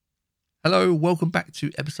Hello, welcome back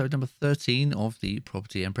to episode number 13 of the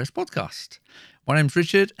Property Empress podcast. My name's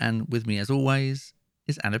Richard, and with me, as always,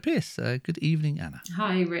 is Anna Pierce. Good evening, Anna.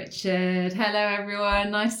 Hi, Richard. Hello,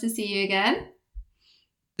 everyone. Nice to see you again.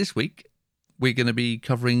 This week, we're going to be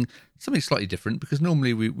covering something slightly different because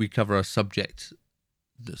normally we cover a subject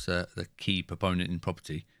that's the key proponent in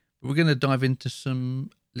property. But we're going to dive into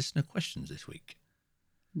some listener questions this week.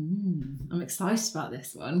 I'm excited about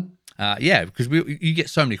this one. Yeah, because you get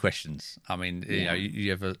so many questions. I mean, you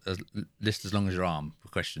have a list as long as your arm for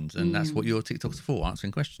questions, and that's what your TikTok's for,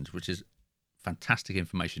 answering questions, which is fantastic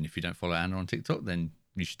information. If you don't follow Anna on TikTok, then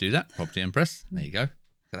you should do that. Property Empress. There you go.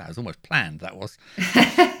 That was almost planned. That was.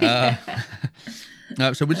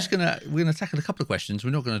 So we're gonna tackle a couple of questions.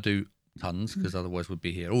 We're not going to do tons because otherwise we'd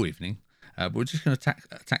be here all evening. But we're just going to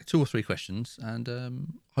attack 2 or 3 questions,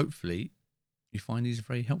 and hopefully you find these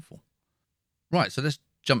very helpful. Right. So let's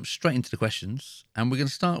jump straight into the questions, and we're going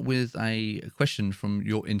to start with a question from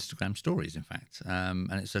your Instagram stories, in fact, and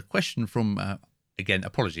it's a question from again,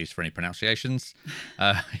 apologies for any pronunciations,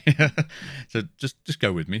 so just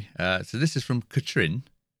go with me. So this is from Katrin,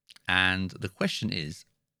 and the question is,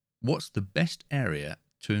 what's the best area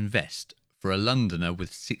to invest for a Londoner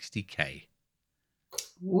with 60k?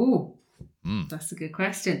 Ooh, that's a good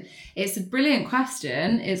question. It's a brilliant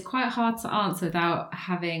question. It's quite hard to answer without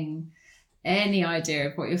having any idea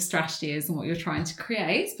of what your strategy is and what you're trying to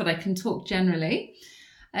create, but I can talk generally.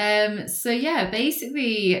 So yeah,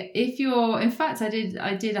 basically, if you're, in fact, I did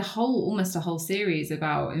almost a whole series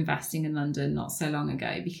about investing in London not so long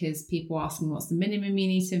ago, because people were asking what's the minimum you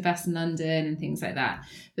need to invest in London and things like that.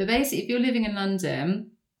 But basically, if you're living in London,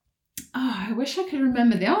 I wish I could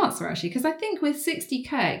remember the answer actually, because I think with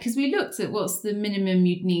 60k, because we looked at what's the minimum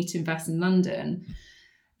you'd need to invest in London.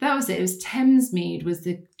 That was it. It was Thamesmead was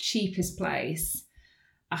the cheapest place.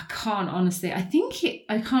 I can't honestly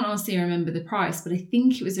remember the price, but I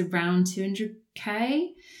think it was around 200k.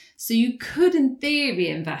 So you could, in theory,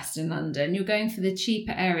 invest in London. You're going for the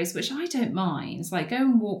cheaper areas, which I don't mind. It's like, go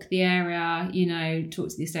and walk the area, talk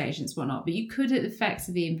to the estate agents, whatnot. But you could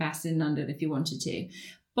effectively invest in London if you wanted to.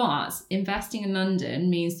 But investing in London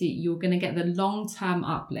means that you're going to get the long-term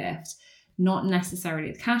uplift, not necessarily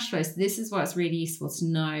the cash flow. So this is why it's really useful to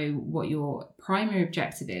know what your primary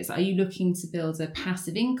objective is. Are you looking to build a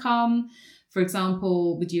passive income? For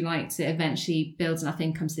example, would you like to eventually build enough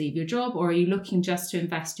income to leave your job? Or are you looking just to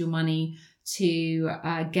invest your money to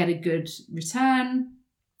get a good return?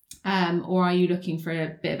 Or are you looking for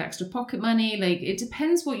a bit of extra pocket money? Like, it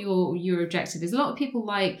depends what your objective is. A lot of people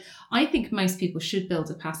I think most people should build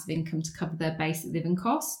a passive income to cover their basic living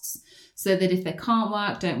costs, so that if they can't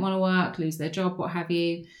work, don't want to work, lose their job, what have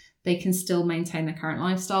you, they can still maintain their current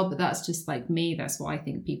lifestyle. But that's just like me. That's what I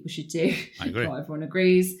think people should do. I agree. Not everyone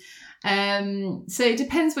agrees. So it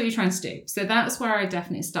depends what you're trying to do. So that's where I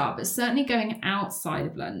definitely start. But certainly going outside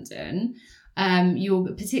of London,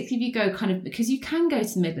 particularly if you go kind of, because you can go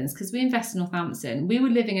to Midlands, because we invest in Northampton. We were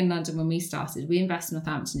living in London when we started. We invest in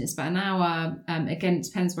Northampton. It's about an hour. Again, it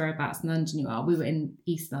depends whereabouts in London you are. We were in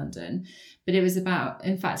East London, but it was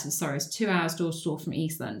it's 2 hours door to door from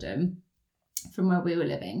East London, from where we were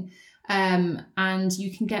living. And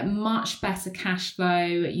you can get much better cash flow.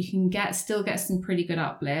 You can still get some pretty good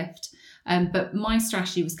uplift. But my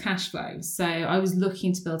strategy was cash flow. So I was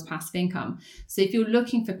looking to build passive income. So if you're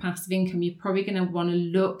looking for passive income, you're probably going to want to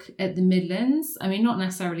look at the Midlands. I mean, not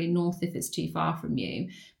necessarily north if it's too far from you,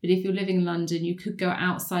 but if you're living in London, you could go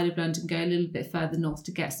outside of London, go a little bit further north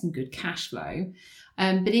to get some good cash flow.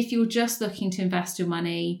 But if you're just looking to invest your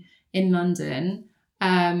money in London,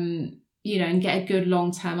 and get a good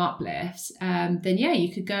long-term uplift, then yeah,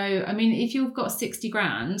 you could go. I mean, if you've got 60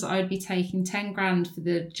 grand, I would be taking 10 grand for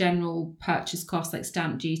the general purchase costs, like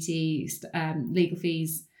stamp duty, legal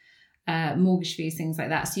fees, mortgage fees, things like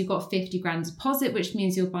that. So you've got 50 grand deposit, which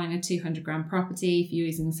means you're buying a 200 grand property if you're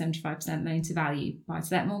using 75% loan to value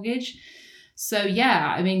buy-to-let mortgage. So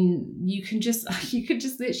yeah, I mean, you could just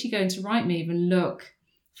literally go into Rightmove and look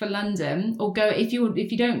for London, or go if you're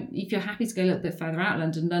happy to go a little bit further out,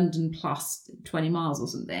 London plus 20 miles or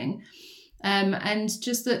something, and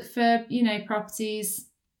just look for properties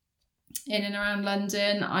in and around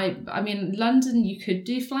London. I mean, London, you could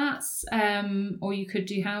do flats, or you could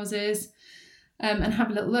do houses, and have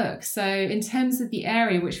a little look. So in terms of the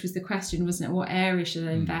area, which was the question, wasn't it? What area should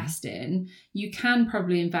I invest in? You can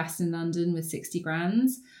probably invest in London with 60 grand.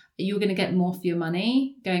 You're going to get more for your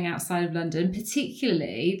money going outside of London.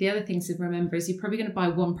 Particularly, the other thing to remember is you're probably going to buy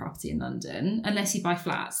one property in London, unless you buy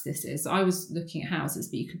flats. I was looking at houses,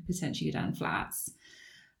 but you could potentially go down flats.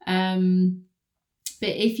 But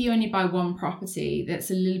if you only buy one property,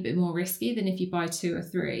 that's a little bit more risky than if you buy 2 or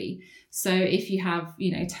 3. So if you have,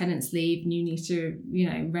 tenants leave and you need to,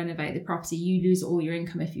 renovate the property, you lose all your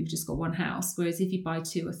income if you've just got one house. Whereas if you buy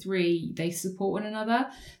 2 or 3, they support one another.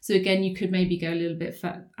 So again, you could maybe go a little bit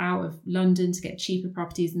out of London to get cheaper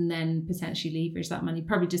properties and then potentially leverage that money.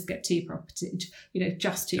 Probably just get 2 properties,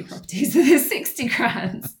 just 2 properties. So there's 60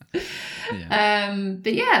 grand. Yeah.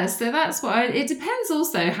 But yeah, so that's it depends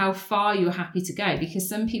also how far you're happy to go, because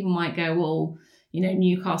some people might go, well,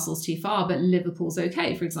 Newcastle's too far, but Liverpool's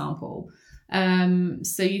okay, for example.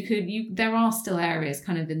 So there are still areas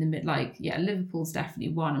kind of in the mid, Liverpool's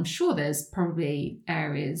definitely one. I'm sure there's probably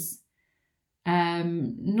areas,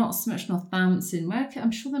 not so much Northampton, where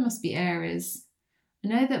I'm sure there must be areas. I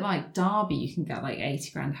know that like Derby, you can get like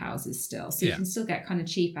 80 grand houses still. So you can still get kind of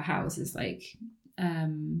cheaper houses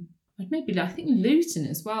maybe I think Luton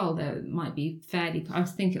as well, there might be fairly, I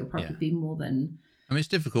think it'll probably be more than, I mean, it's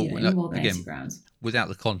difficult more than again, 80 grand. Without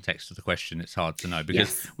the context of the question. It's hard to know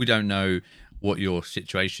because we don't know what your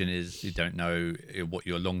situation is. You don't know what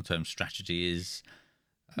your long-term strategy is.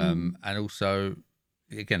 And also,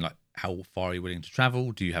 again, like how far are you willing to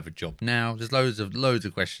travel? Do you have a job now? There's loads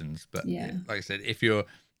of questions. But like I said, if you're,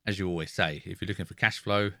 as you always say, if you're looking for cash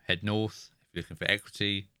flow, head north. If you're looking for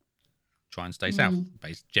equity, try and stay south,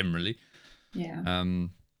 based generally. Yeah. And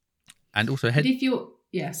also head. But if you're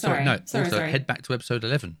sorry. Head back to episode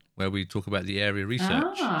 11 where we talk about the area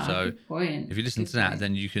research. So good point. If you listen to that,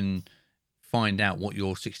 then you can find out what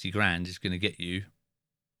your 60 grand is going to get you.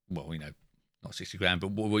 Well, not 60 grand,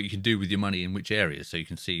 but what you can do with your money in which areas, so you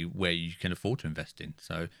can see where you can afford to invest in.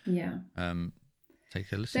 So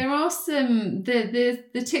take a listen. There are some the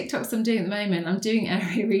TikToks I'm doing at the moment. I'm doing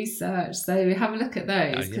area research, so have a look at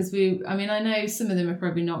those because I know some of them are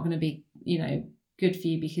probably not going to be good for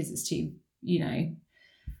you because it's too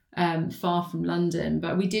far from London,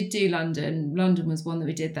 but we did do London. London was one that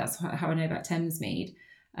we did. That's how I know about Thamesmead.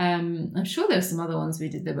 I'm sure there were some other ones we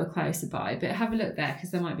did that were closer by, but have a look there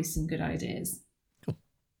because there might be some good ideas. Cool.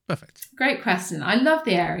 Perfect. Great question. I love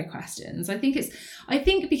the area questions. I think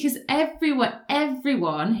because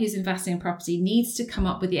everyone who's investing in property needs to come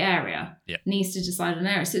up with the area, needs to decide on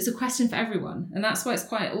area. So it's a question for everyone. And that's why it's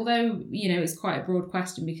it's quite a broad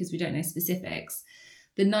question because we don't know specifics.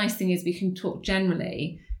 The nice thing is we can talk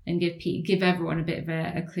generally and give everyone a bit of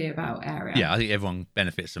a clue about area. Yeah, I think everyone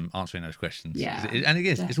benefits from answering those questions. Yeah, and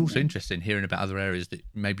again, it's also interesting hearing about other areas that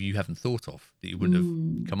maybe you haven't thought of, that you wouldn't have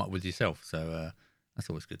come up with yourself. So that's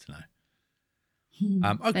always good to know.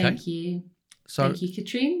 Okay. Thank you. So, thank you,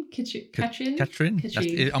 Katrin.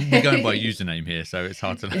 We're going by username here, so it's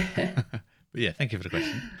hard to know. But yeah, thank you for the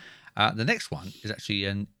question. The next one is actually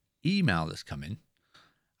an email that's come in,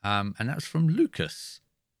 and that's from Lucas.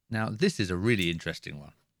 Now, this is a really interesting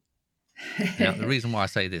one. Now, the reason why I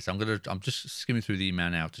say this, I'm just skimming through the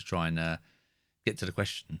email now to try and get to the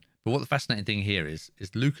question. But what the fascinating thing here is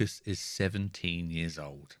Lucas is 17 years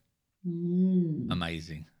old.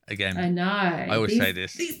 Amazing. Again, I know. I always say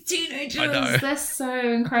this. These teenagers, they're so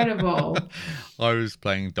incredible. I was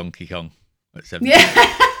playing Donkey Kong at 17.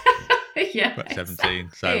 Yeah. At 17.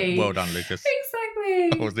 Exactly. So well done, Lucas.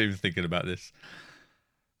 Exactly. I wasn't even thinking about this.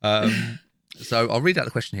 So I'll read out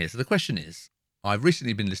the question here. So the question is, I've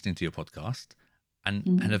recently been listening to your podcast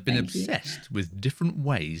and have been obsessed with different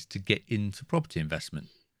ways to get into property investment.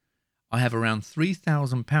 I have around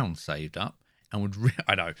 £3,000 saved up and would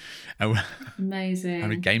I know. Amazing. How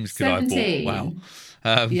many games could 17. I have bought?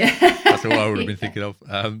 Wow. That's all I would have been thinking of.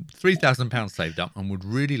 £3,000 saved up and would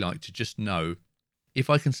really like to just know if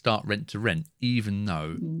I can start rent to rent even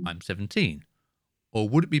though I'm 17. Or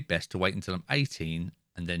would it be best to wait until I'm 18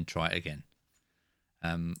 and then try it again?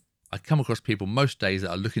 I come across people most days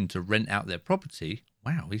that are looking to rent out their property.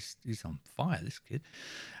 Wow, he's on fire, this kid.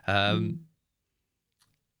 As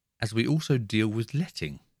we also deal with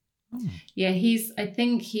letting. Yeah, I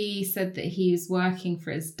think he said that he was working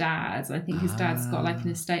for his dad. I think his dad's got like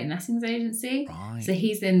an estate and lettings agency. Right. So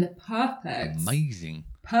he's in the perfect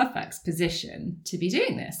position to be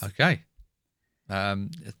doing this. Okay.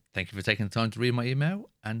 Thank you for taking the time to read my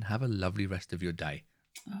email and have a lovely rest of your day.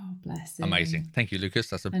 Oh, bless him. Amazing. Thank you, Lucas.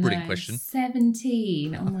 That's a brilliant question.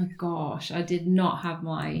 17. Oh my gosh. I did not have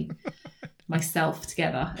myself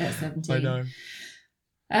together at 17. I know.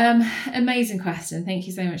 Amazing question. Thank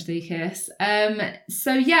you so much, Lucas. So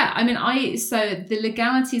the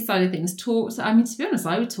legality side of things to be honest,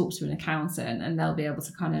 I would talk to an accountant and they'll be able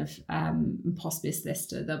to kind of, possibly a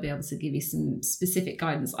solicitor, they'll be able to give you some specific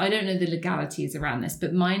guidance. I don't know the legalities around this,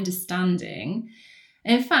 but my understanding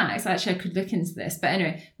In fact, actually, I could look into this. But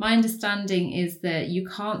anyway, my understanding is that you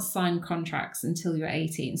can't sign contracts until you're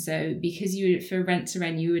 18. So because for rent to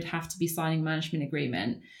rent, you would have to be signing a management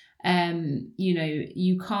agreement.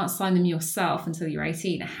 You can't sign them yourself until you're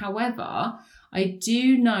 18. However, I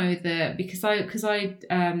do know that because I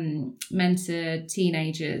mentor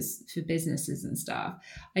teenagers for businesses and stuff,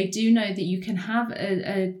 I do know that you can have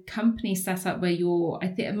a company set up where I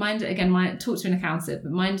talk to an accountant,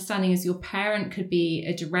 but my understanding is your parent could be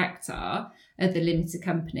a director of the limited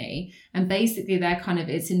company, and basically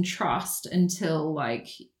it's in trust until like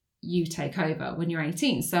you take over when you're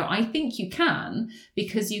 18. So I think you can,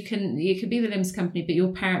 because you could be the limited company, but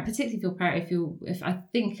your parent, particularly if your parent, if I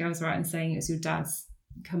think I was right in saying it's your dad's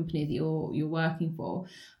company that you're working for,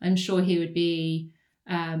 I'm sure he would be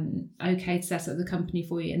okay to set up the company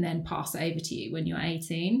for you and then pass it over to you when you're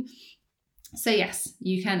 18. So yes,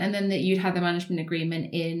 you can, and then that you'd have the management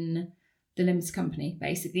agreement in the limited company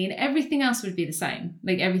basically, and everything else would be the same,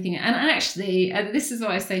 like everything. And actually, this is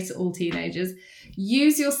what I say to all teenagers: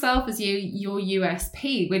 use yourself as your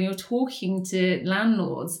USP when you're talking to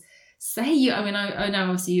landlords. I know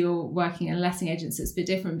obviously you're working in a letting agent, so it's a bit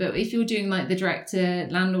different, but if you're doing like the direct to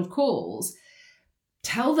landlord calls,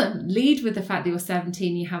 tell them, lead with the fact that you're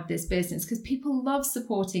 17, you have this business, because people love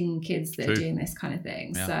supporting kids that are doing this kind of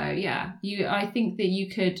thing. Yeah. So yeah, I think that you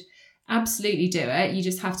could absolutely do it. You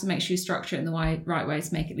just have to make sure you structure it in the right way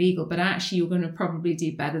to make it legal. But actually, you're going to probably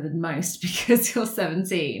do better than most because you're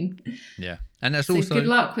 17. Yeah, and that's so also good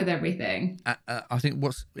luck with everything. I think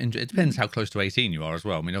it depends how close to 18 you are as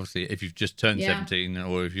well. I mean, obviously, if you've just turned 17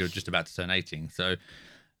 or if you're just about to turn 18. So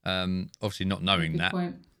obviously, not knowing that,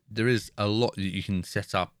 there is a lot that you can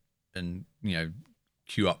set up and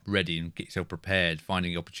queue up ready and get yourself prepared,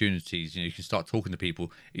 finding opportunities. You can start talking to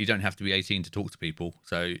people. You don't have to be 18 to talk to people.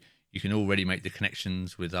 So you can already make the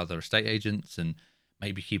connections with other estate agents and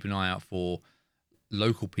maybe keep an eye out for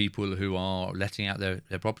local people who are letting out their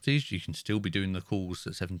properties. You can still be doing the calls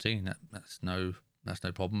at 17. That's no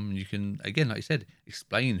problem. And you can, again, like you said,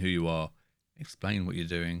 explain who you are, explain what you're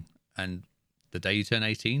doing. And the day you turn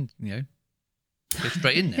 18, get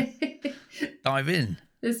straight in there. Dive in.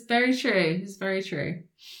 It's very true. It's very true.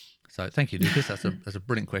 So thank you, Lucas. That's a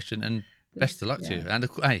brilliant question. And best of luck to you. And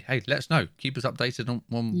hey, let us know. Keep us updated on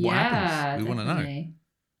what happens. We want to know.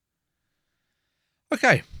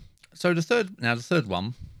 Okay, so the third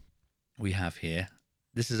one we have here.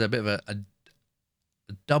 This is a bit of a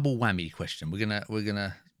double whammy question. We're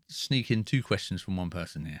gonna sneak in two questions from one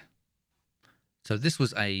person here. So this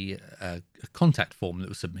was a contact form that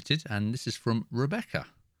was submitted, and this is from Rebecca.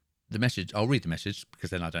 The message. I'll read the message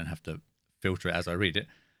because then I don't have to filter it as I read it.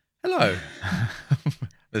 Hello.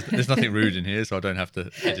 There's nothing rude in here, so I don't have to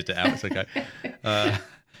edit it out. It's okay.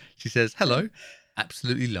 She says, hello,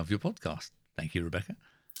 absolutely love your podcast. Thank you, Rebecca.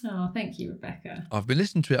 Oh, thank you, Rebecca. I've been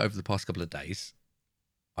listening to it over the past couple of days.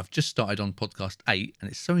 I've just started on podcast 8, and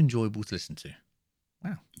it's so enjoyable to listen to.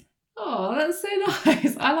 Wow. Oh, that's so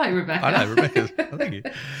nice. I like Rebecca. I know, Rebecca. Oh, thank you.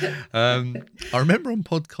 I remember on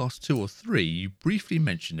podcast 2 or 3, you briefly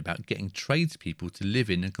mentioned about getting tradespeople to live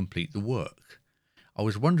in and complete the work. I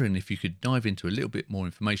was wondering if you could dive into a little bit more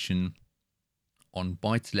information on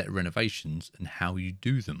buy-to-let renovations and how you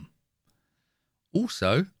do them.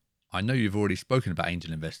 Also, I know you've already spoken about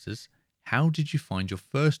angel investors. How did you find your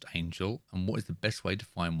first angel, and what is the best way to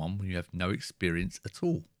find one when you have no experience at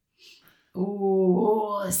all?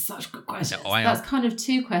 Oh, that's such good questions. That's kind of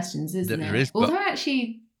two questions, isn't it? There is, although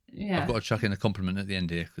actually, yeah. I've got to chuck in a compliment at the end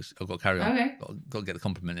here because I've got to carry on. Okay. Got to get the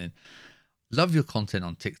compliment in. Love your content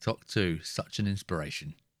on TikTok too. Such an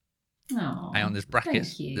inspiration. Oh, hang on, there's brackets.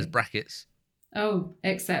 Thank you. There's brackets. Oh,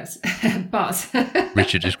 except, but.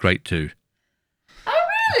 Richard is great too. Oh,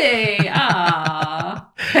 really?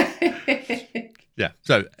 Ah. Yeah.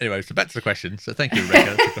 So anyway, back to the question. So thank you,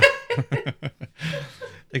 Rebecca.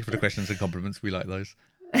 Thank you for the questions and compliments. We like those.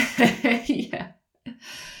 Yeah.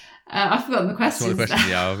 I've forgotten the questions.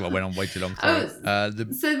 Yeah, I went on way too long. So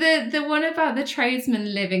the one about the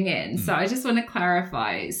tradesman living in. So I just want to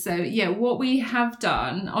clarify. So yeah, what we have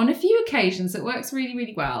done on a few occasions that works really,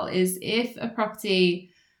 really well is if a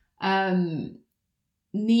property I'm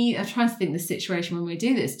trying to think the situation when we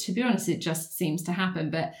do this. To be honest, it just seems to happen.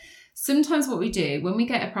 But sometimes what we do when we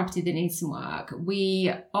get a property that needs some work, we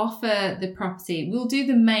offer the property. We'll do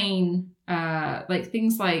the main. Like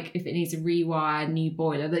things like if it needs a rewire, new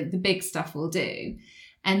boiler, like the big stuff we'll do.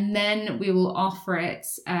 And then we will offer it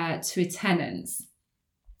to a tenant.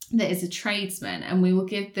 that is a tradesman, and we will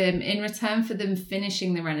give them, in return for them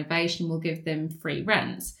finishing the renovation, we'll give them free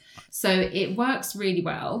rent. So it works really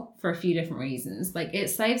well for a few different reasons. Like, it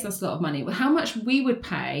saves us a lot of money. How much we would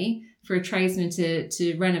pay for a tradesman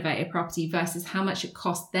to renovate a property versus how much it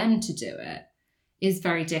costs them to do it is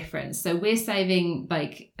very different. So we're saving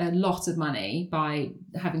like a lot of money by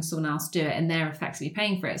having someone else do it, and they're effectively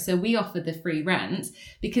paying for it. So we offer the free rent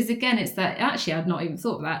because, again, it's that, actually, I'd not even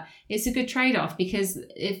thought of that. It's a good trade-off because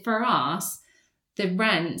for us, the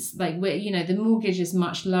rent, like, the mortgage is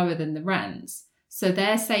much lower than the rent. So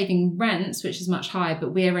they're saving rent, which is much higher,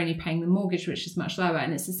 but we're only paying the mortgage, which is much lower.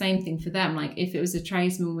 And it's the same thing for them. Like, if it was a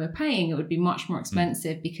tradesman we're paying, it would be much more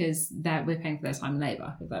expensive because we're paying for their time and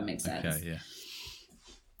labour, if that makes sense. Okay, yeah.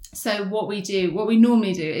 So what we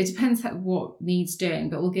normally do, it depends what needs doing,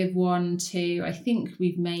 but we'll give 1, 2, I think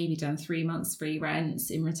we've maybe done 3 months free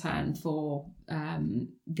rent in return for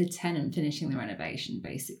the tenant finishing the renovation,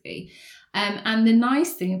 basically. And the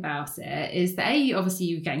nice thing about it is that obviously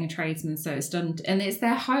you're getting a tradesman, so it's done, and it's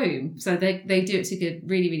their home, so they do it to good,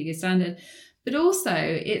 really, really good standard. But also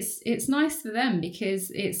it's nice for them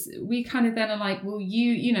because we kind of then are like, well,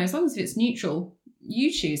 as long as it's neutral,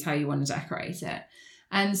 you choose how you want to decorate it.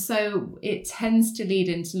 And so it tends to lead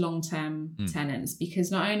into long-term tenants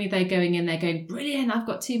because not only are they going in, they're going, brilliant, I've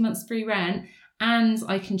got 2 months free rent and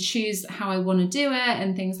I can choose how I want to do it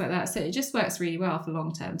and things like that. So it just works really well for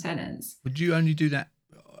long-term tenants. Would you only do that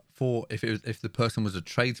for if the person was a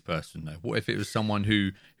tradesperson though? What if it was someone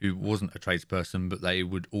who wasn't a tradesperson, but they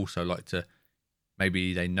would also like to,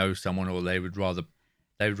 maybe they know someone, or they would rather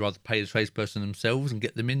pay the tradesperson themselves and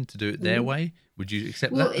get them in to do it their way? Would you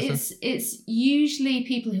accept that? Well, it's usually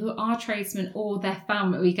people who are tradesmen or their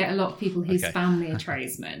family. We get a lot of people whose family are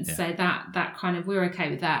tradesmen. Yeah. So that kind of, we're okay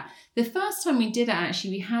with that. The first time we did it,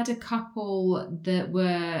 actually, we had a couple that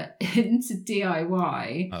were into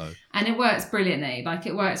DIY and it works brilliantly. Like,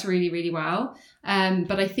 it works really, really well.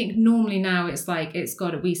 But I think normally now it's like, it's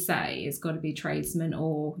got to be tradesmen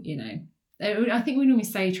or, I think we normally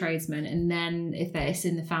say tradesmen, and then if it's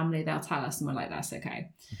in the family, they'll tell us and we're like, that's okay.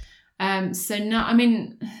 So no, I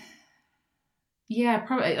mean, yeah,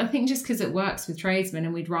 probably. I think just because it works with tradesmen,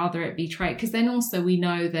 and we'd rather it be trade, because then also we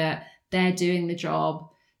know that they're doing the job,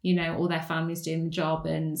 or their family's doing the job,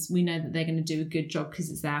 and we know that they're going to do a good job because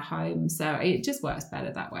it's their home. So it just works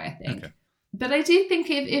better that way, I think. Okay. But I do think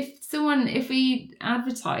if we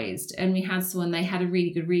advertised and we had someone, they had a really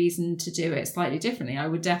good reason to do it slightly differently, I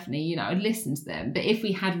would definitely, I'd listen to them. But if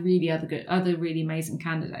we had really other really amazing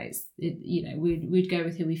candidates, we'd go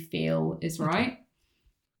with who we feel is right.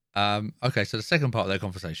 Okay. So the second part of that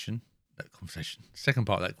second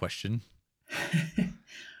part of that question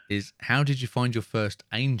is, how did you find your first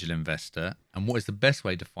angel investor, and what is the best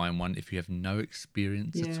way to find one if you have no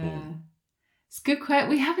experience at all? It's a good question.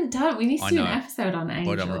 We haven't done. We need to do an episode on angels.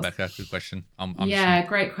 Well done, Rebecca. Good question.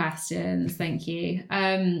 Great questions. Thank you.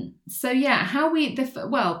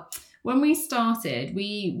 When we started,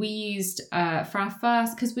 we used for our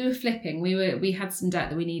first, because we were flipping. We had some debt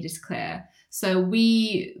that we needed to clear. So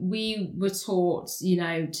we were taught,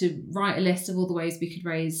 to write a list of all the ways we could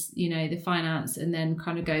raise, the finance, and then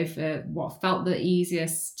kind of go for what felt the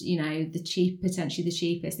easiest, potentially the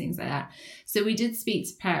cheapest, things like that. So we did speak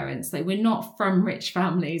to parents. Like, we're not from rich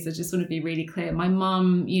families. I just want to be really clear. My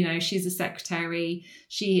mum, she's a secretary.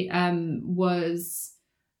 She was,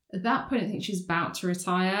 at that point, I think she was about to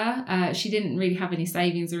retire. She didn't really have any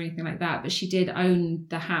savings or anything like that, but she did own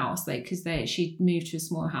the house, because she'd moved to a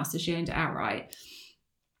smaller house, so she owned it outright.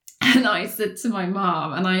 And I said to my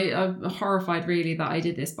mum, and I'm horrified really that I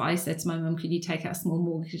did this, but I said to my mum, could you take out a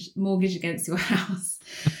small mortgage against your house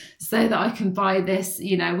so that I can buy this?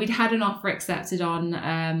 We'd had an offer accepted on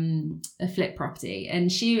a flip property,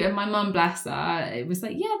 and my mum, bless her, it was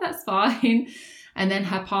like, yeah, that's fine. And then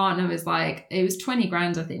her partner was like, it was 20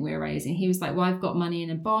 grand, I think we were raising. He was like, well, I've got money in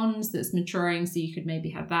a bond that's maturing, so you could maybe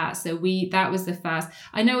have that. So that was the first.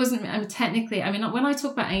 I know it wasn't, when I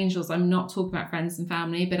talk about angels, I'm not talking about friends and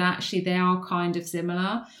family, but actually they are kind of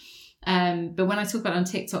similar. But when I talk about it on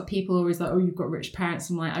TikTok, people are always like, oh, you've got rich parents.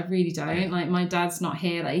 I'm like, I really don't. Like, my dad's not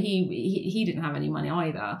here. Like, he didn't have any money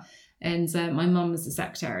either. And my mum was a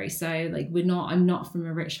secretary. So like, I'm not from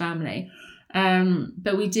a rich family.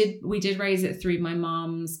 But we did raise it through my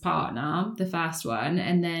mom's partner, the first one,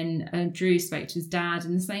 and then Drew spoke to his dad,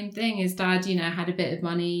 and the same thing. His dad, had a bit of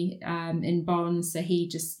money in bonds, so he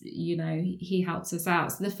just, he helped us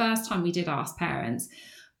out. So the first time we did ask parents,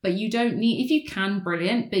 but you don't need, if you can,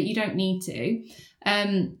 brilliant, but you don't need to.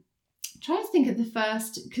 Try to think of the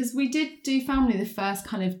first, because we did do family the first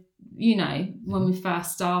kind of you know, when we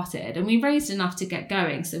first started, and we raised enough to get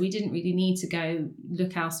going. So we didn't really need to go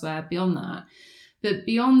look elsewhere beyond that. But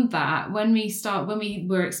beyond that, when we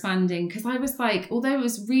were expanding, because I was like, although it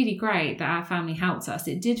was really great that our family helped us,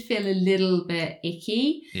 it did feel a little bit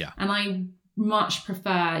icky. Yeah. And I much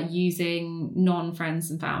prefer using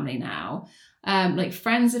non-friends and family now. Like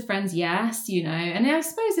friends of friends, yes, you know, and I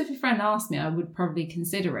suppose if a friend asked me, I would probably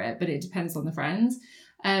consider it, but it depends on the friends.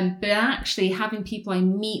 But actually having people I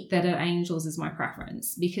meet that are angels is my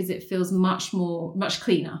preference, because it feels much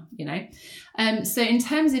cleaner, you know. So in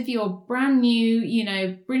terms of you're brand new, you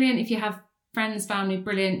know, brilliant. If you have friends, family,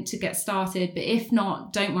 brilliant to get started. But if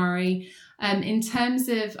not, don't worry. In terms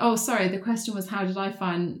of, the question was, how did I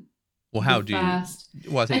find first?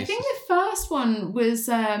 Well, I think the first one was,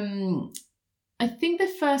 I think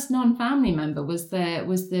the first non-family member was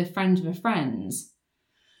the friend of a friend's.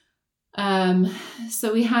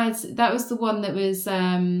 So we had, that was the one that was,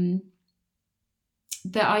 that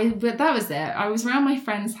was it. I was around my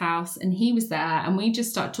friend's house and he was there and we just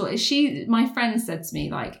started talking. My friend said to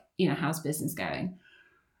me, like, you know, how's business going?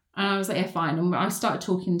 And I was like, yeah, fine. And I started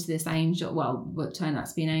talking to this angel, what turned out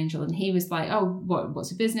to be an angel. And he was like, oh,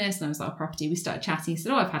 what's your business? And I was like, property. We started chatting. He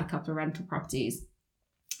said, I've had a couple of rental properties.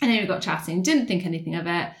 And then we got chatting, didn't think anything of it.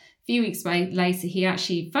 A few weeks later, he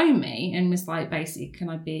actually phoned me and was like, basically, can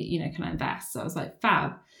I invest? So I was like,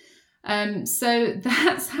 fab. So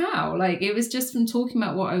that's how, like, it was just from talking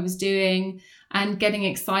about what I was doing and getting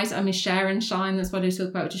excited. I mean, share and shine. That's what I talk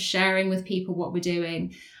about, just sharing with people what we're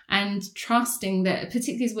doing and trusting that,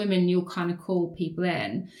 particularly as women, you'll kind of call people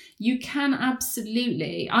in. You can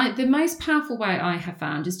absolutely, the most powerful way I have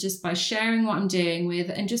found is just by sharing what I'm doing with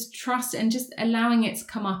and just trust and just allowing it to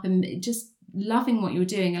come up and just loving what you're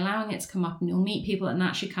doing, allowing it to come up, and you'll meet people that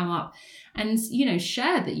naturally come up and, you know,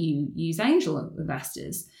 share that you use angel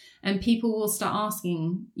investors. And people will start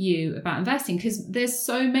asking you about investing because there's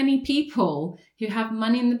so many people who have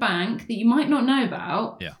money in the bank that you might not know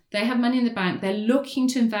about. Yeah. They have money in the bank. They're looking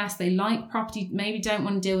to invest. They like property, maybe don't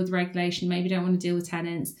want to deal with regulation, maybe don't want to deal with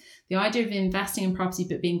tenants. The idea of investing in property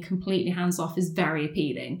but being completely hands-off is very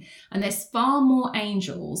appealing. And there's far more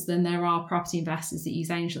angels than there are property investors that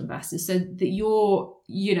use angel investors. So that you're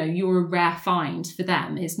a rare find for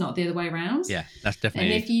them. It's not the other way around. Yeah, that's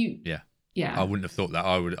definitely. And if you... Yeah, I wouldn't have thought that.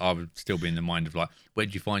 I would still be in the mind of like, where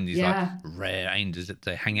do you find these like rare angels that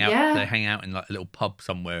they hang out? Yeah. They hang out in like a little pub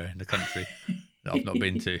somewhere in the country that I've not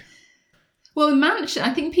been to. Well, mansion.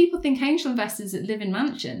 I think people think angel investors that live in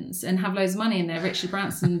mansions and have loads of money and they're Richard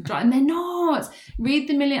Branson, and they're not.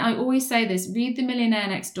 I always say this: read The Millionaire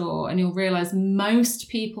Next Door, and you'll realize most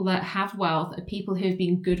people that have wealth are people who have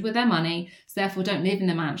been good with their money, so therefore don't live in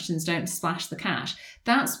the mansions, don't splash the cash.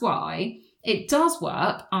 That's why. It does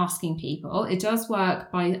work asking people. It does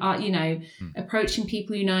work by, approaching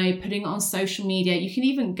people, putting it on social media. You can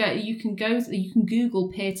even you can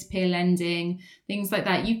Google peer-to-peer lending, things like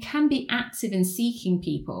that. You can be active in seeking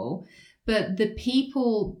people. But the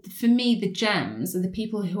people, for me, the gems are the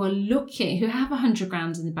people who have 100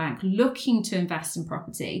 grand in the bank, looking to invest in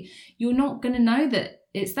property. You're not going to know that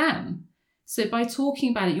it's them. So by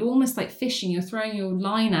talking about it, you're almost like fishing. You're throwing your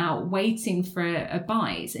line out, waiting for a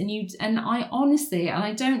bite. And I honestly, and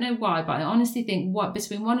I don't know why, but I honestly think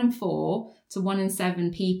between 1 in 4 to 1 in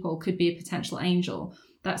 7 people could be a potential angel.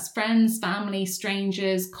 That's friends, family,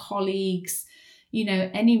 strangers, colleagues,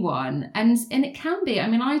 anyone. And it can be. I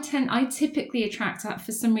mean, I typically attract,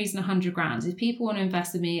 for some reason, 100 grand. If people want to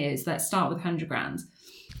invest with me, let's start with 100 grand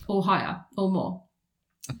or higher or more.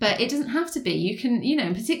 But it doesn't have to be. You can,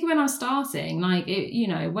 particularly when I was starting, like,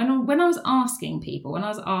 when I was asking people, when I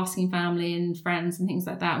was asking family and friends and things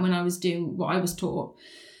like that, when I was doing what I was taught,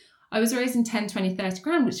 I was raising 10, 20, 30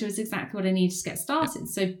 grand, which was exactly what I needed to get started.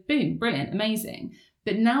 So boom, brilliant, amazing.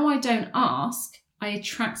 But now I don't ask, I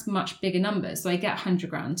attract much bigger numbers. So I get 100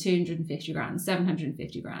 grand, 250 grand,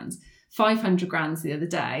 750 grand. 500 grand the other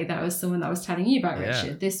day. That was someone that I was telling you about, Richard.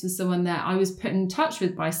 Yeah. This was someone that I was put in touch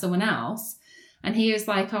with by someone else. And he was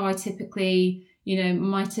like, I typically,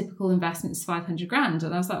 my typical investment is 500 grand.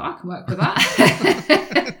 And I was like, I can work with that.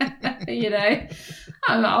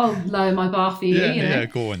 I'll lower my bar for you. Yeah,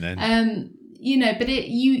 go on then. But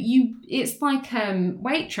it's like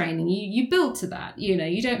weight training. You build to that.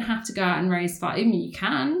 You don't have to go out and raise five. I mean, you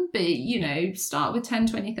can, but start with 10,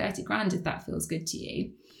 20, 30 grand if that feels good to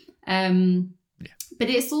you. Yeah. But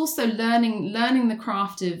it's also learning the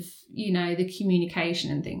craft of, you know, the communication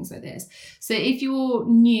and things like this. So if you're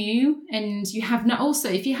new and you have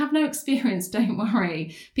if you have no experience, don't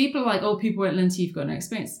worry. People are like, oh, people won't lend to you, you've got no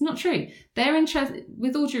experience. It's not true. They're interested,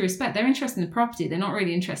 with all due respect, they're interested in the property. They're not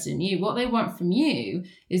really interested in you. What they want from you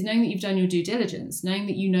is knowing that you've done your due diligence, knowing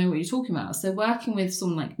that you know what you're talking about. So working with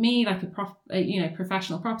someone like me, like a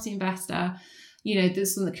professional property investor, you know,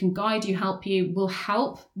 there's someone that can guide you, help you, will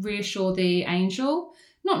help reassure the angel.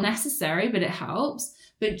 Not necessary, but it helps.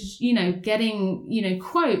 But, you know, getting, you know,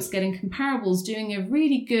 quotes, getting comparables, doing a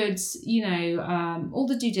really good, you know, all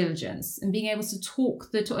the due diligence and being able to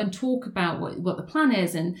talk about what the plan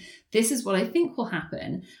is. And this is what I think will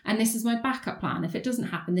happen. And this is my backup plan. If it doesn't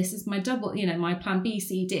happen, this is my double, you know, my plan B,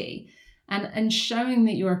 C, D. And showing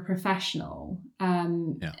that you're a professional,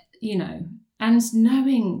 you know, and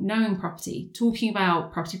knowing property, talking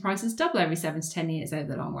about property prices double every 7 to 10 years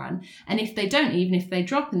over the long run. And if they don't, even if they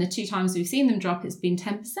drop, and the 2 times we've seen them drop, it's been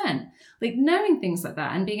 10%. Like knowing things like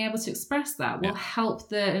that and being able to express that will help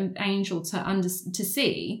the angel to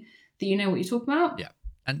see that you know what you're talking about. Yeah.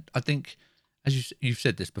 And I think, as you've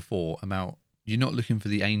said this before, about you're not looking for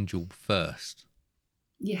the angel first.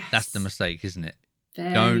 Yes. That's the mistake, isn't it?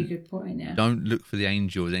 Very good point, yeah. Don't look for the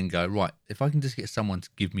angel, then go, right, if I can just get someone to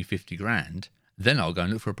give me 50 grand, then I'll go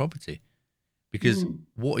and look for a property. Because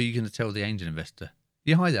what are you going to tell the angel investor?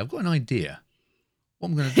 Yeah, hi there, I've got an idea. What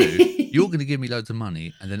I'm going to do, you're going to give me loads of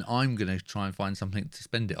money, and then I'm going to try and find something to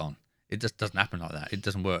spend it on. It just doesn't happen like that. It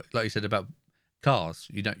doesn't work. Like you said about cars,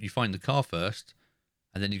 you find the car first,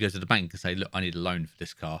 and then you go to the bank and say, look, I need a loan for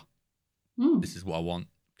this car. This is what I want.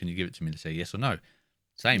 Can you give it to me? To say yes or no.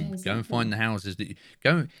 Same. Yeah, exactly. Go and find the houses that you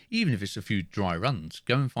go. Even if it's a few dry runs,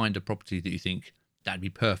 go and find a property that you think that'd be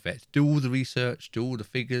perfect. Do all the research, do all the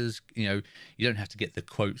figures. You know, you don't have to get the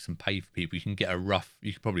quotes and pay for people. You can get a rough.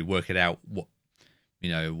 You can probably work it out what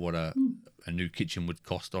a new kitchen would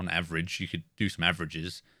cost on average. You could do some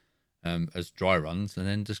averages as dry runs,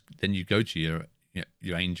 and then you go to your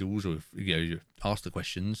angels, or you ask the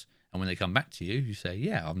questions, and when they come back to you, you say,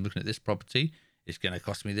 yeah, I'm looking at this property. It's going to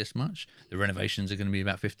cost me this much. The renovations are going to be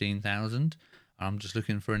about 15,000. I'm just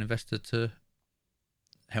looking for an investor to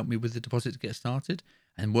help me with the deposit to get started,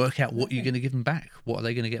 and work out what you're going to give them back. What are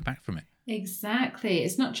they going to get back from it? Exactly.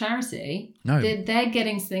 It's not charity. No, they're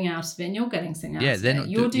getting something out of it, and you're getting something out of it. They're not.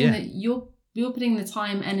 You're putting the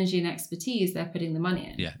time, energy, and expertise. They're putting the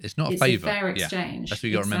money in. Yeah, it's not a favor. It's a fair exchange. That's what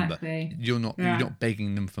you got to remember. You're not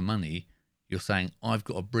begging them for money. You're saying, I've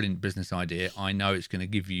got a brilliant business idea. I know it's going to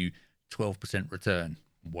give you 12% return,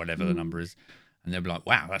 whatever the number is, and they'll be like,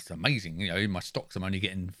 wow, that's amazing. You know, my stocks I'm only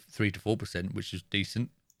getting 3 to 4%, which is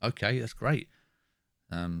decent. Okay, that's great.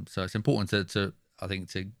 So it's important to I think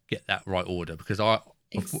to get that right order, because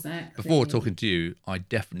before talking to you, I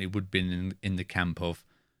definitely would have been in the camp of,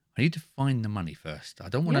 I need to find the money first. I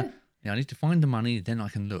don't want to. I need to find the money, then I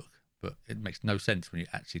can look. But it makes no sense when you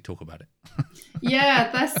actually talk about it.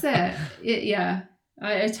 Yeah, that's it.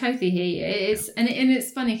 I totally hear you.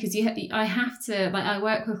 It's funny because I have to, like, I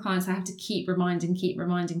work with clients. I have to keep reminding,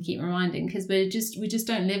 because we just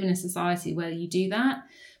don't live in a society where you do that.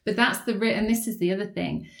 But that's and this is the other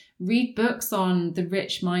thing. Read books on the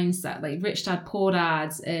rich mindset, like Rich Dad Poor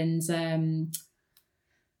Dad and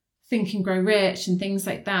Think and Grow Rich and things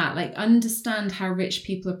like that. Like, understand how rich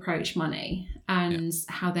people approach money and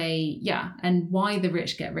how and why the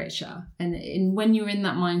rich get richer. And when you're in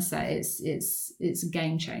that mindset, it's a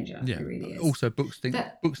game changer. Yeah. It really is. Also, books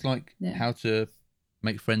like How to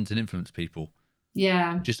Make Friends and Influence People.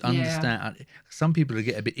 Yeah. Just understand. Yeah. Some people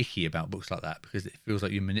get a bit icky about books like that because it feels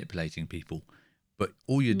like you're manipulating people. But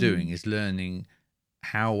all you're doing is learning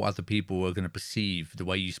how other people are going to perceive the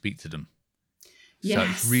way you speak to them. Yes.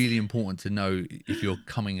 So it's really important to know if you're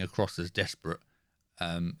coming across as desperate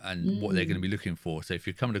and what they're going to be looking for. So if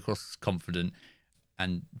you're coming across as confident,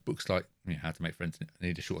 and books like How to Make Friends, I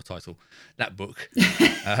need a shorter title, that book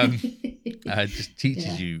just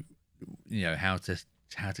teaches you how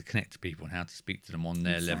to connect to people and how to speak to them on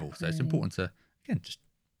their level. So it's important to, again,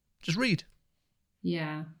 just read.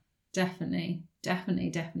 Yeah, definitely.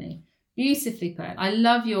 Beautifully put. I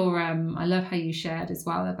love I love how you shared as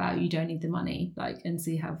well about you don't need the money, like, and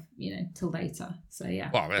so you have, till later. So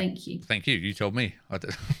thank you. Thank you. You told me.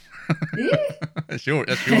 That's your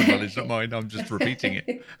knowledge, not mine. I'm just repeating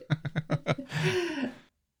it.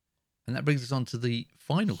 And that brings us on to the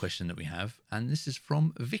final question that we have, and this is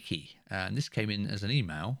from Vicky. And this came in as an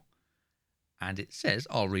email, and it says,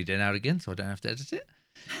 I'll read it out again so I don't have to edit it.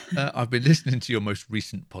 I've been listening to your most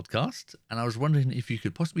recent podcast, and I was wondering if you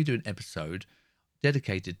could possibly do an episode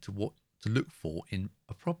dedicated to what to look for in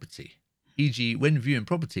a property. e.g. when viewing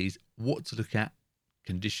properties, what to look at,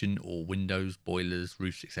 condition or windows, boilers,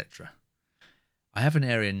 roofs, etc. I have an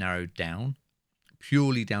area narrowed down,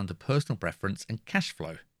 purely down to personal preference and cash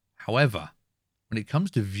flow. However, when it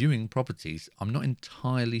comes to viewing properties, I'm not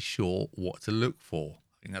entirely sure what to look for.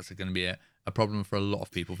 I think that's going to be a problem for a lot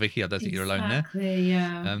of people. Vicky, I don't think you're alone there. Exactly,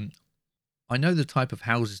 yeah. I know the type of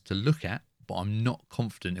houses to look at, but I'm not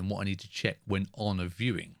confident in what I need to check when on a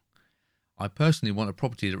viewing. I personally want a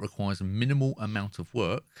property that requires a minimal amount of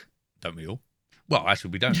work. Don't we all? Well,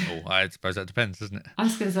 actually, we don't all. I suppose that depends, doesn't it? I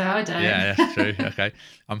was going to say I don't. Yeah, that's true. Okay.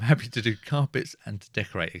 I'm happy to do carpets and to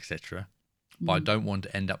decorate, etc. But I don't want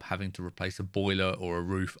to end up having to replace a boiler or a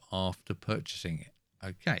roof after purchasing it.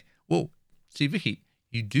 Okay. Well, see, Vicky,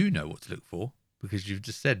 you do know what to look for because you've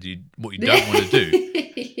just said what you don't want to do.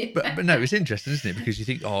 Yeah. But no, it's interesting, isn't it? Because you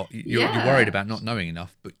think, you're worried about not knowing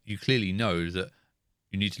enough, but you clearly know that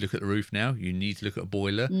you need to look at the roof now. You need to look at a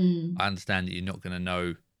boiler. I understand that you're not going to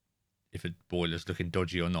know if a boiler's looking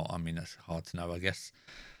dodgy or not. I mean, that's hard to know, I guess.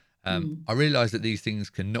 I realise that these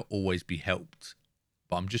things can not always be helped,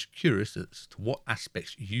 but I'm just curious as to what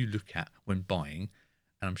aspects you look at when buying,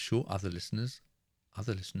 and I'm sure other listeners,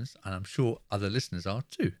 and I'm sure other listeners are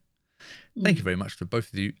too. Thank you very much to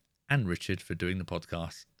both of you and Richard for doing the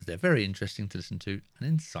podcast. They're very interesting to listen to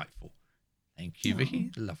and insightful. Thank you,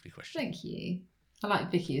 Vicky. Lovely question. Thank you. I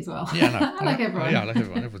like Vicky as well. Yeah, no, I like everyone. Yeah, I like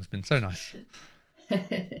everyone. Everyone's been so nice.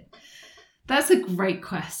 That's a great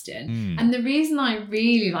question. And the reason I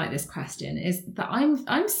really like this question is that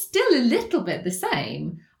I'm still a little bit the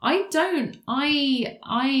same. I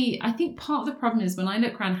think part of the problem is when I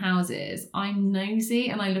look around houses, I'm nosy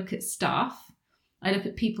and I look at stuff. I look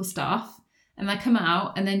at people's stuff and I come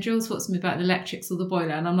out and then Jules talks to me about the electrics or the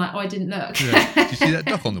boiler and I'm like, oh, I didn't look. Yeah. Did you see that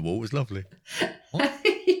duck on the wall? It was lovely.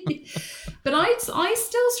 But I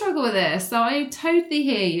still struggle with this. So I totally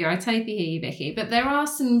hear you, Vicky. But there are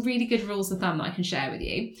some really good rules of thumb that I can share with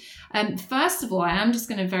you. First of all, I am just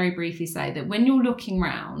going to very briefly say that when you're looking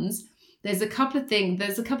around, there's a couple of things,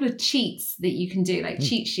 there's a couple of cheats that you can do, like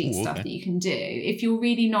cheat sheet stuff that you can do. If you're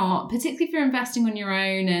really not, particularly if you're investing on your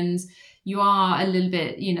own and you are a little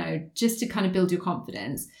bit, just to kind of build your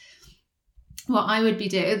confidence. What I would be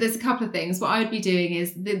doing, there's a couple of things. What I would be doing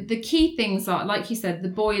is the key things are, like you said, the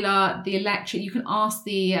boiler, the electric. You can ask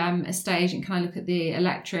the estate agent, can I look at the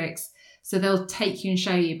electrics? So they'll take you and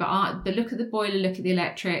show you. But look at the boiler, look at the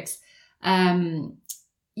electrics. They're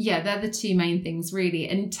the two main things really.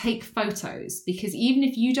 And take photos, because even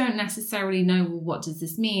if you don't necessarily know, well, what does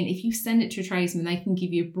this mean? If you send it to a tradesman, they can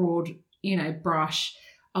give you a broad, brush.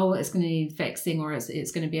 Oh, it's going to need fixing, or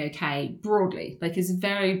it's going to be okay. Broadly, like it's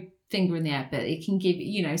very finger in the air, but it can give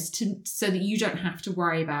so that you don't have to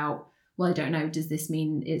worry about, well, I don't know, does this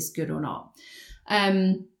mean it's good or not?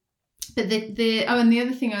 But the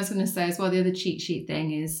other thing I was going to say as well, the other cheat sheet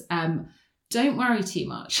thing is don't worry too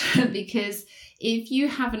much because if you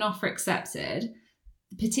have an offer accepted,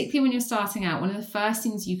 particularly when you're starting out, one of the first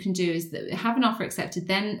things you can do is that have an offer accepted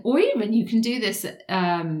then, or even you can do this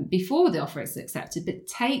before the offer is accepted, but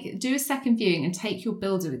do a second viewing and take your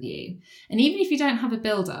builder with you. And even if you don't have a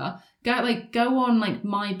builder, go on like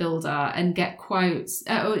My Builder and get quotes,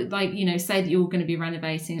 or say that you're going to be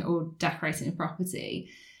renovating or decorating a property.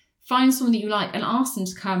 Find someone that you like and ask them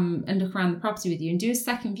to come and look around the property with you and do a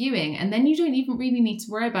second viewing. And then you don't even really need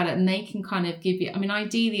to worry about it. And they can kind of give you,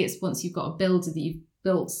 ideally it's once you've got a builder that you've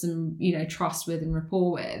built some, trust with and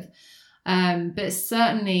rapport with. But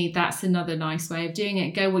certainly that's another nice way of doing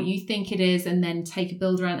it. Go what you think it is and then take a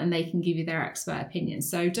builder around and they can give you their expert opinion.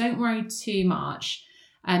 So don't worry too much.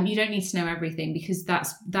 You don't need to know everything because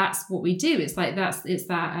that's what we do. It's like it's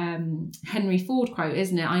that Henry Ford quote,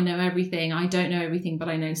 isn't it? I know everything. I don't know everything, but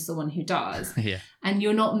I know someone who does. Yeah. And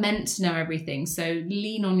you're not meant to know everything. So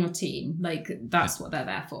lean on your team. Like that's what they're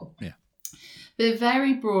there for. Yeah. But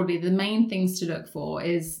very broadly, the main things to look for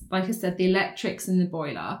is, like I said, the electrics and the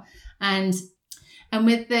boiler. And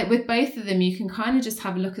with both of them, you can kind of just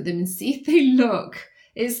have a look at them and see if they look.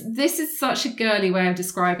 This is such a girly way of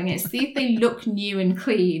describing it. See if they look new and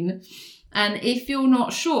clean. And if you're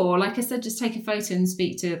not sure, like I said, just take a photo and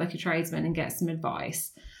speak to like a tradesman and get some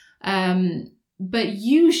advice. But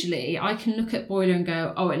usually I can look at boiler and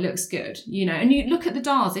go, oh, it looks good, and you look at the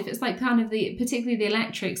dials. If it's like kind of particularly the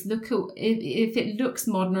electrics, look at if it looks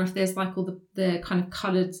modern or if there's like all the kind of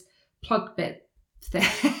coloured plug bit there.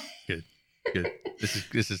 Good.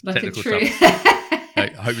 This is like technical stuff.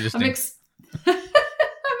 I hope you're listening.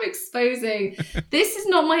 I'm exposing. This is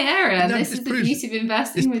not my area. No, this is the beauty of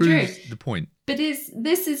investing with Drew. The point. But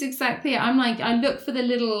this is exactly it. I'm like, I look for the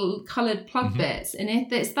little coloured plug bits, and if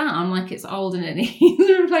it's that, I'm like, it's old and it needs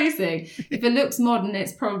replacing. If it looks modern,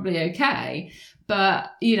 it's probably okay.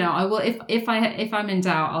 But I will if I'm in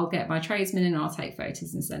doubt, I'll get my tradesman and I'll take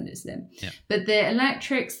photos and send it to them. Yeah. But the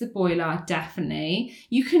electrics, the boiler, definitely.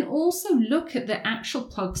 You can also look at the actual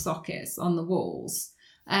plug sockets on the walls.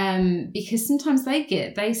 Because sometimes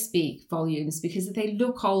they speak volumes, because if they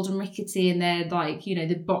look old and rickety and they're like,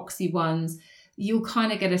 the boxy ones, you'll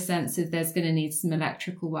kind of get a sense of there's going to need some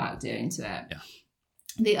electrical work doing to it. Yeah.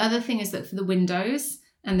 The other thing is that for the windows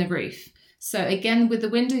and the roof. So again, with the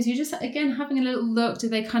windows, you just, again, having a little look, do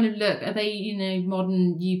they kind of look, are they,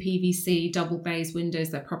 modern UPVC double glazed windows?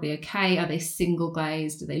 They're probably okay. Are they single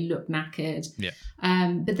glazed? Do they look knackered? Yeah.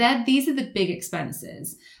 But these are the big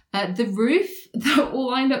expenses. The roof,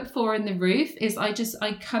 all I look for in the roof is I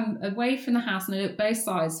come away from the house and I look both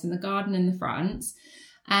sides, from the garden and the front,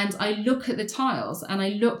 and I look at the tiles and I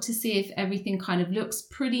look to see if everything kind of looks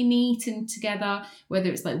pretty neat and together, whether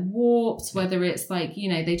it's like warped, whether it's like,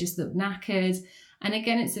 they just look knackered. And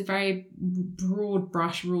again, it's a very broad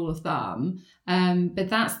brush rule of thumb. But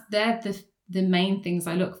they're the main things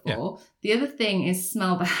I look for. Yeah. The other thing is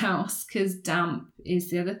smell the house, because damp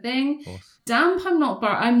is the other thing. Of course. Damp,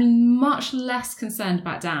 I'm much less concerned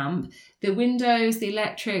about damp. The windows, the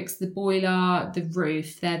electrics, the boiler, the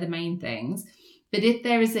roof, they're the main things. But if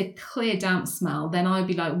there is a clear damp smell, then I'd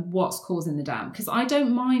be like, what's causing the damp? Because I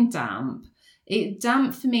don't mind damp.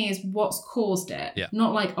 Damp for me is what's caused it. Yeah.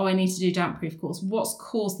 Not like, I need to do damp proof course. What's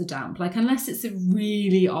caused the damp? Like, unless it's a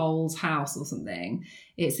really old house or something,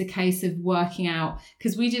 it's a case of working out.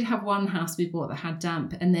 Because we did have one house we bought that had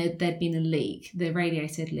damp, and there'd been a leak. The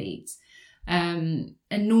radiator had leaked. And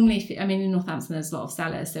normally, in Northampton, there's a lot of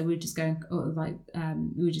cellars. So we were just going, to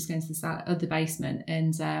the basement,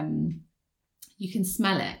 and you can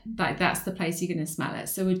smell it. Like, that's the place you're going to smell it.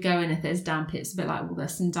 So we'd go in, if there's damp, it's a bit like, well,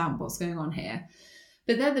 there's some damp, what's going on here?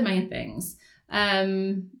 But they're the main things.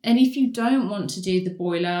 And if you don't want to do the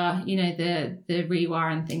boiler, the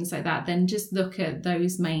rewire and things like that, then just look at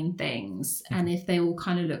those main things. And if they all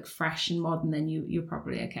kind of look fresh and modern, then you're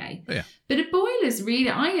probably okay. Yeah. But a boiler's really,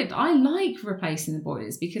 I like replacing the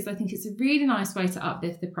boilers, because I think it's a really nice way to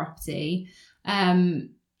uplift the property.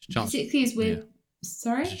 Particularly as with... Yeah.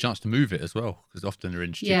 Sorry? There's a chance to move it as well, because often they're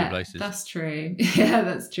in stupid places. That's true. Yeah,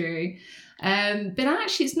 that's true. But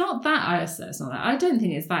actually, it's not that. I don't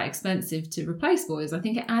think it's that expensive to replace boilers. I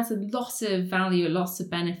think it adds a lot of value, a lot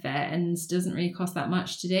of benefit, and doesn't really cost that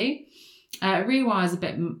much to do. Rewire is a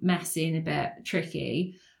bit messy and a bit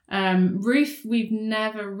tricky. Roof,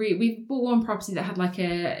 we've bought one property that had like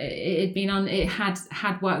it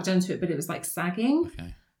had work done to it, but it was like sagging.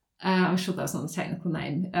 Okay. I'm sure that's not the technical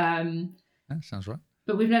name. That sounds right.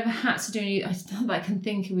 But we've never had to do any, not that I can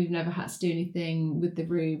think of, we've never had to do anything with the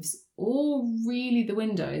roofs or really the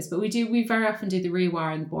windows, but we very often do the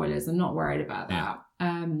rewire and the boilers. I'm not worried about that.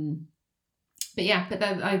 Yeah.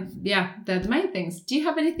 They're the main things. Do you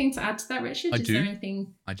have anything to add to that, Richard? I do.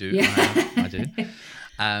 I do. Yeah. I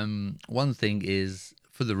do. One thing is,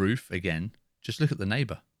 for the roof, again, just look at the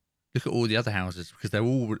neighbour. Look at all the other houses, because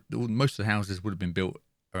most of the houses would have been built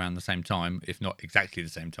around the same time, if not exactly the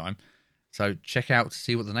same time. So check out to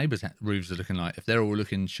see what the neighbours' roofs are looking like. If they're all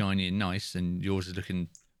looking shiny and nice and yours is looking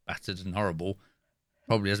battered and horrible,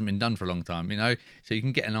 probably hasn't been done for a long time, So you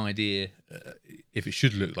can get an idea if it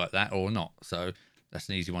should look like that or not. So that's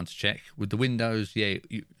an easy one to check. With the windows, they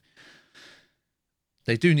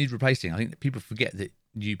do need replacing. I think that people forget that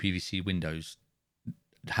UPVC windows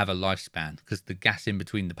have a lifespan, because the gas in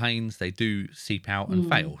between the panes, they do seep out and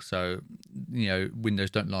fail. So,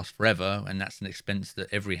 windows don't last forever, and that's an expense that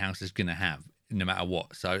every house is going to have, no matter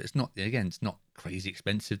what. So it's not crazy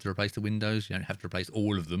expensive to replace the windows. You don't have to replace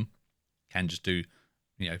all of them. You can just do,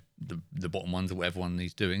 the bottom ones or whatever one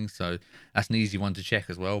needs doing. So that's an easy one to check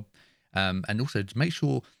as well. And also to make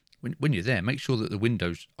sure when you're there, make sure that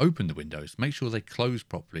open the windows, make sure they close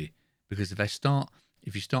properly, because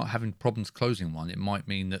if you start having problems closing one, it might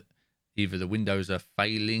mean that either the windows are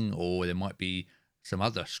failing or there might be some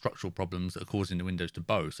other structural problems that are causing the windows to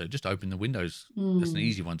bow. So just open the windows. That's an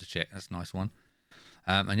easy one to check. That's a nice one.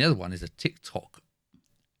 And the other one is a TikTok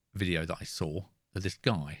video that I saw of this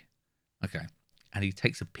guy. Okay. And he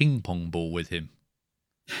takes a ping pong ball with him,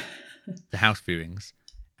 the house viewings,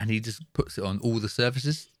 and he just puts it on all the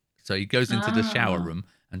surfaces. So he goes into the shower room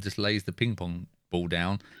and just lays the ping pong ball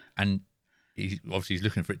down, and he's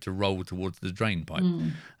looking for it to roll towards the drain pipe.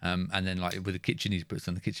 And then like with the kitchen, he puts it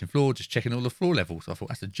on the kitchen floor, just checking all the floor levels. So I thought,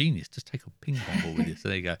 that's a genius. Just take a ping pong ball with you. So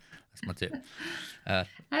there you go. That's my tip.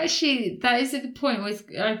 Actually, that is a good point.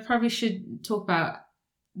 I probably should talk about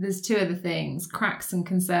there's two other things: cracks and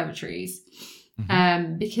conservatories.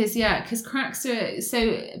 Mhm. Because cracks are,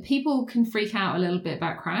 so people can freak out a little bit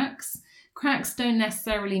about cracks. Cracks don't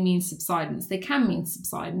necessarily mean subsidence. They can mean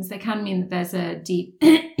subsidence. They can mean that there's a deep,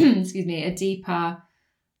 excuse me, a deeper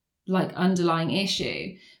like underlying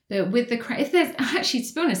issue. But with the crack, if there's actually,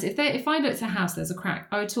 to be honest, if I looked at a house, there's a crack,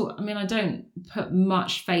 I would talk. I mean, I don't put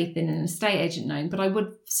much faith in an estate agent knowing, but I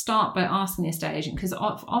would start by asking the estate agent, because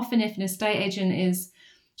often if an estate agent is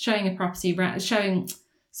showing a property,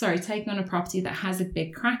 taking on a property that has a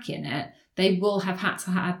big crack in it, they will have had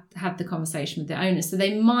to have the conversation with the owner, so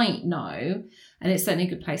they might know, and it's certainly a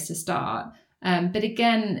good place to start. But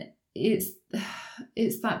again, it's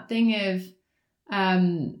that thing of,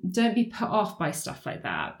 don't be put off by stuff like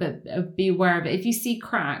that, but be aware of it. If you see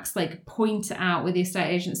cracks, like point it out with the estate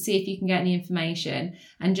agent, see if you can get any information,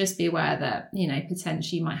 and just be aware that, you know,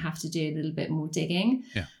 potentially you might have to do a little bit more digging.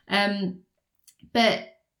 Yeah. But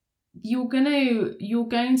you're going to,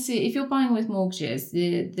 if you're buying with mortgages,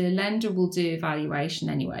 the lender will do evaluation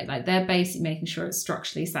anyway. Like, they're basically making sure it's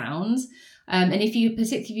structurally sound. And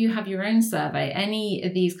particularly if you have your own survey, any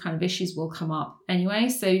of these kind of issues will come up anyway.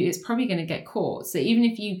 So it's probably going to get caught. So even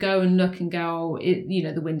if you go and look and go,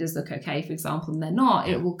 the windows look okay, for example, and they're not,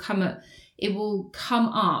 it will come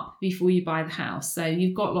up before you buy the house. So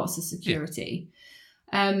you've got lots of security.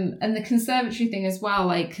 Yeah. And the conservatory thing as well,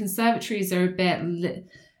 like conservatories are a bit,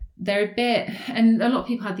 and a lot of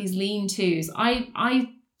people have these lean-tos. I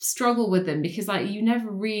struggle with them because, like, you never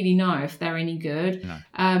really know if they're any good.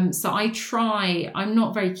 No. So I'm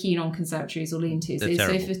not very keen on conservatories or lean-tos. So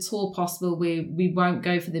if at all possible, we won't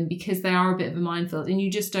go for them, because they are a bit of a minefield, and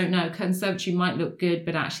you just don't know. Conservatory might look good,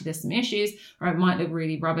 but actually there's some issues, or it might look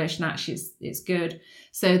really rubbish and actually it's good.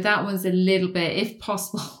 So that one's a little bit, if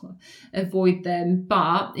possible, avoid them.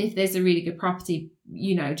 But if there's a really good property,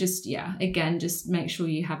 just make sure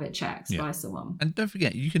you have it checked by someone. And don't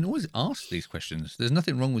forget, you can always ask these questions. There's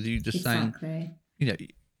nothing wrong with you just saying,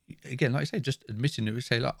 again, like I say, just admitting it.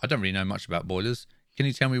 Say, like, I don't really know much about boilers. Can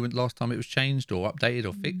you tell me when last time it was changed or updated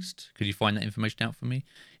or fixed? Could you find that information out for me?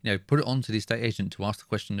 Put it on to the estate agent to ask the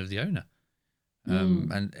question of the owner.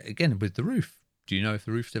 And again, with the roof, do you know if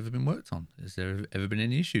the roof's ever been worked on? Has there ever been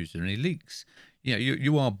any issues? Are there any leaks?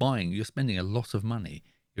 You are buying, you're spending a lot of money.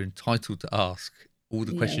 You're entitled to ask all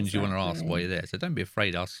the questions you want to ask while you're there. So don't be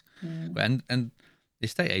afraid to ask. And the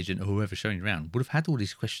estate agent or whoever's showing you around would have had all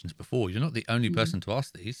these questions before. You're not the only person to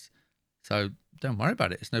ask these. So don't worry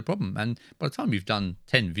about it. It's no problem. And by the time you've done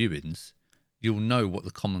 10 viewings, you'll know what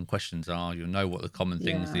the common questions are. You'll know what the common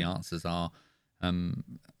things, the answers are. And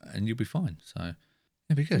you'll be fine. So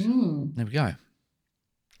there we go. There we go.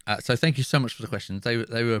 So thank you so much for the questions. They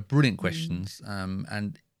were brilliant questions.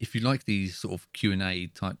 And if you like these sort of Q&A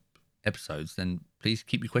type episodes, then please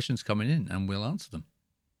keep your questions coming in and we'll answer them.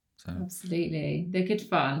 So absolutely, they're good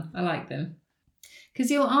fun. I like them because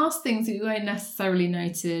you'll ask things that you won't necessarily know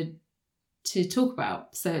to talk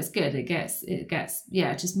about. So it's good. It gets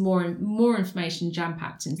just more information jam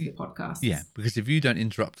packed into the podcast. Yeah, because if you don't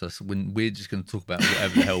interrupt us, when we're just going to talk about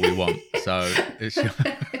whatever the hell we want. So it's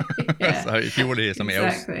so if you want to hear something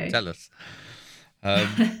else, tell us.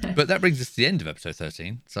 But that brings us to the end of episode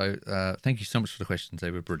 13. So thank you so much for the questions. They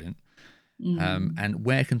were brilliant. And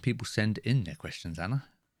where can people send in their questions, Anna?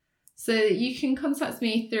 So you can contact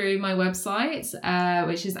me through my website,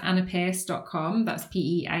 which is annapearce.com. That's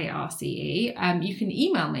Pearce. You can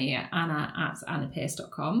email me at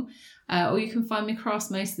anna@annapearce.com, or you can find me across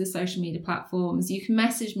most of the social media platforms. You can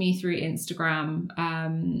message me through Instagram.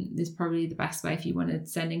 Is probably the best way if you want to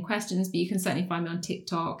send in questions, but you can certainly find me on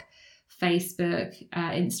TikTok, Facebook,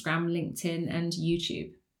 Instagram, LinkedIn, and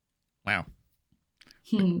YouTube. Wow.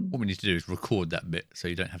 What we need to do is record that bit so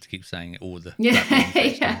you don't have to keep saying it all the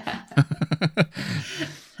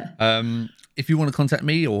if you want to contact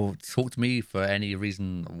me or talk to me for any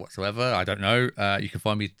reason whatsoever, I don't know, you can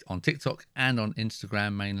find me on TikTok and on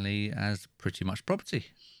Instagram mainly as Pretty Much Property.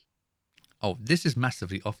 Oh, this is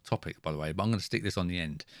massively off topic, by the way, but I'm going to stick this on the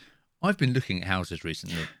end. I've been looking at houses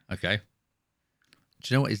recently, okay?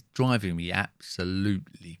 Do you know what is driving me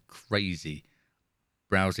absolutely crazy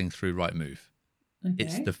browsing through Rightmove? Okay.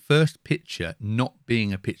 It's the first picture not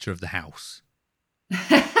being a picture of the house.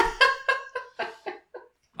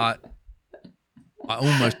 I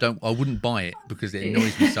wouldn't buy it because it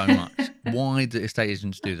annoys me so much. Why do estate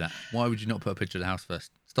agents do that? Why would you not put a picture of the house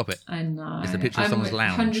first? Stop it. I know. It's a picture of someone's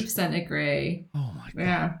lounge. 100% agree. Oh my God.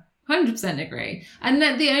 Yeah. 100% agree. And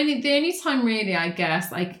then the only time really I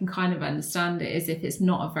guess I can kind of understand it is if it's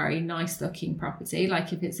not a very nice looking property,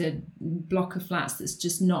 like if it's a block of flats that's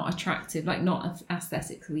just not attractive, like not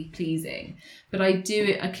aesthetically pleasing. But I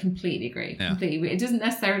completely agree. Yeah. Completely. It doesn't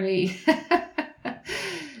necessarily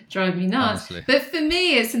drive me nuts. Honestly. But for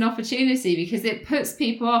me, it's an opportunity because it puts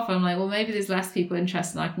people off. I'm like, well, maybe there's less people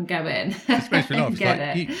interested and I can go in. It makes me laugh. and It's get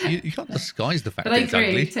like, it. you can't disguise the fact But that I it's agree,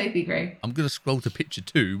 ugly. totally agree. I'm going to scroll to picture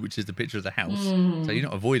 2, which is the picture of the house. So you're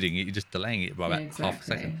not avoiding it, you're just delaying it by about half a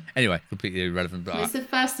second. Anyway, completely irrelevant. But It's the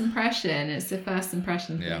first impression. It's the first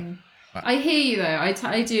impression Yeah. thing. Right. I hear you though.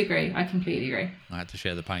 I do agree. I completely agree. I had to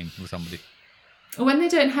share the pain with somebody. When they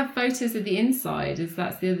don't have photos of the inside,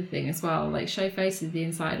 that's the other thing as well. Like show photos of the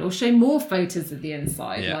inside, or show more photos of the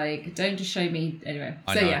inside. Yeah. Like don't just show me anyway.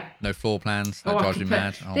 I So know. yeah, No floor plans. That Oh, I drives could me put-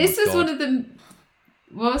 mad. Oh this my was God. one of the.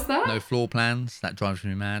 What was that? No floor plans. That drives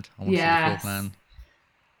me mad. I want to see the floor Yes. plan.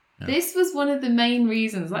 Yeah. This was one of the main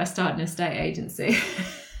reasons I started an estate agency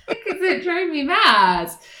because it drove me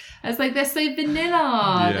mad. I was like, they're so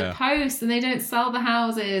vanilla. Yeah. The posts and they don't sell the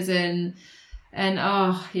houses and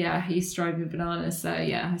oh yeah, he used to drive me bananas. So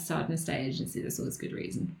yeah, I started an estate agency. That's always a good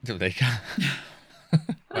reason. So there you go.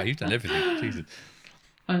 Wow, you've done everything. Jesus.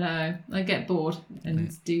 I know. I get bored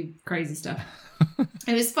and do crazy stuff.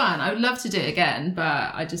 It was fun. I would love to do it again,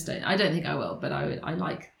 but I just don't. I don't think I will. But I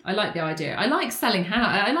like the idea. I like selling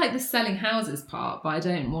I like the selling houses part, but I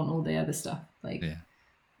don't want all the other stuff Yeah.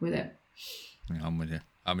 with it. Yeah, I'm with you.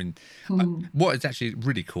 I mean, Hmm. what is actually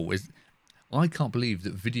really cool is I can't believe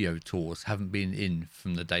that video tours haven't been in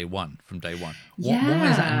from day one. Why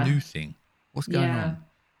is that Yeah. a new thing? What's going Yeah.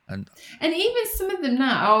 on? And even some of them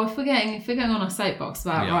now. Oh, if we're going on our soapbox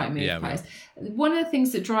about Rightmove yeah, we posts, one of the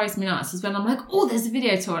things that drives me nuts is when I'm like, oh, there's a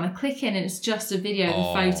video tour, and I click in and it's just a video Oh,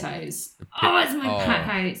 of photos. It's my pet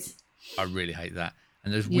hate. I really hate that.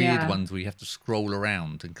 And there's weird Yeah. ones where you have to scroll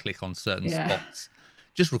around and click on certain Yeah. spots.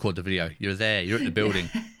 Just record the video. You're there. You're at the building.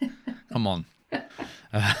 Come on.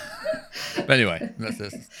 But anyway,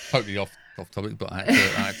 that's totally off topic, but I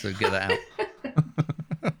had to get that out.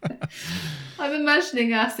 I'm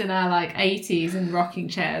imagining us in our like 80s in rocking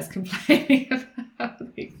chairs complaining about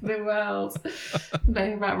the world,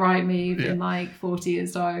 complaining about Rightmove in like 40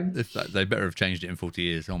 years' time. They better have changed it in 40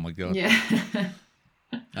 years. Oh my God. Yeah.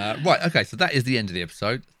 Right. Okay. So that is the end of the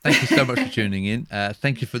episode. Thank you so much for tuning in.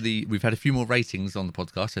 Thank you for we've had a few more ratings on the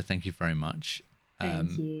podcast. So thank you very much.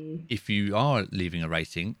 Thank you. If you are leaving a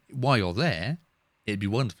rating while you're there, it'd be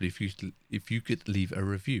wonderful if you could leave a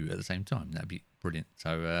review at the same time. That'd be brilliant.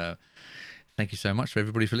 So thank you so much for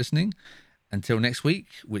everybody for listening. Until next week,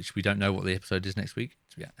 which we don't know what the episode is next week.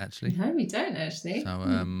 Yeah, actually. No, we don't actually.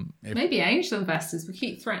 So Maybe angel investors. We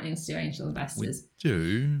keep threatening to do angel we investors.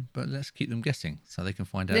 do, but let's keep them guessing so they can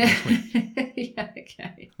find out next week. Yeah,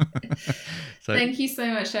 okay. So Thank you so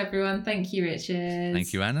much, everyone. Thank you, Richard.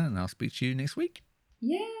 thank you, Anna, and I'll speak to you next week.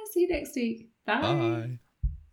 Yeah, see you next week. Bye. Bye.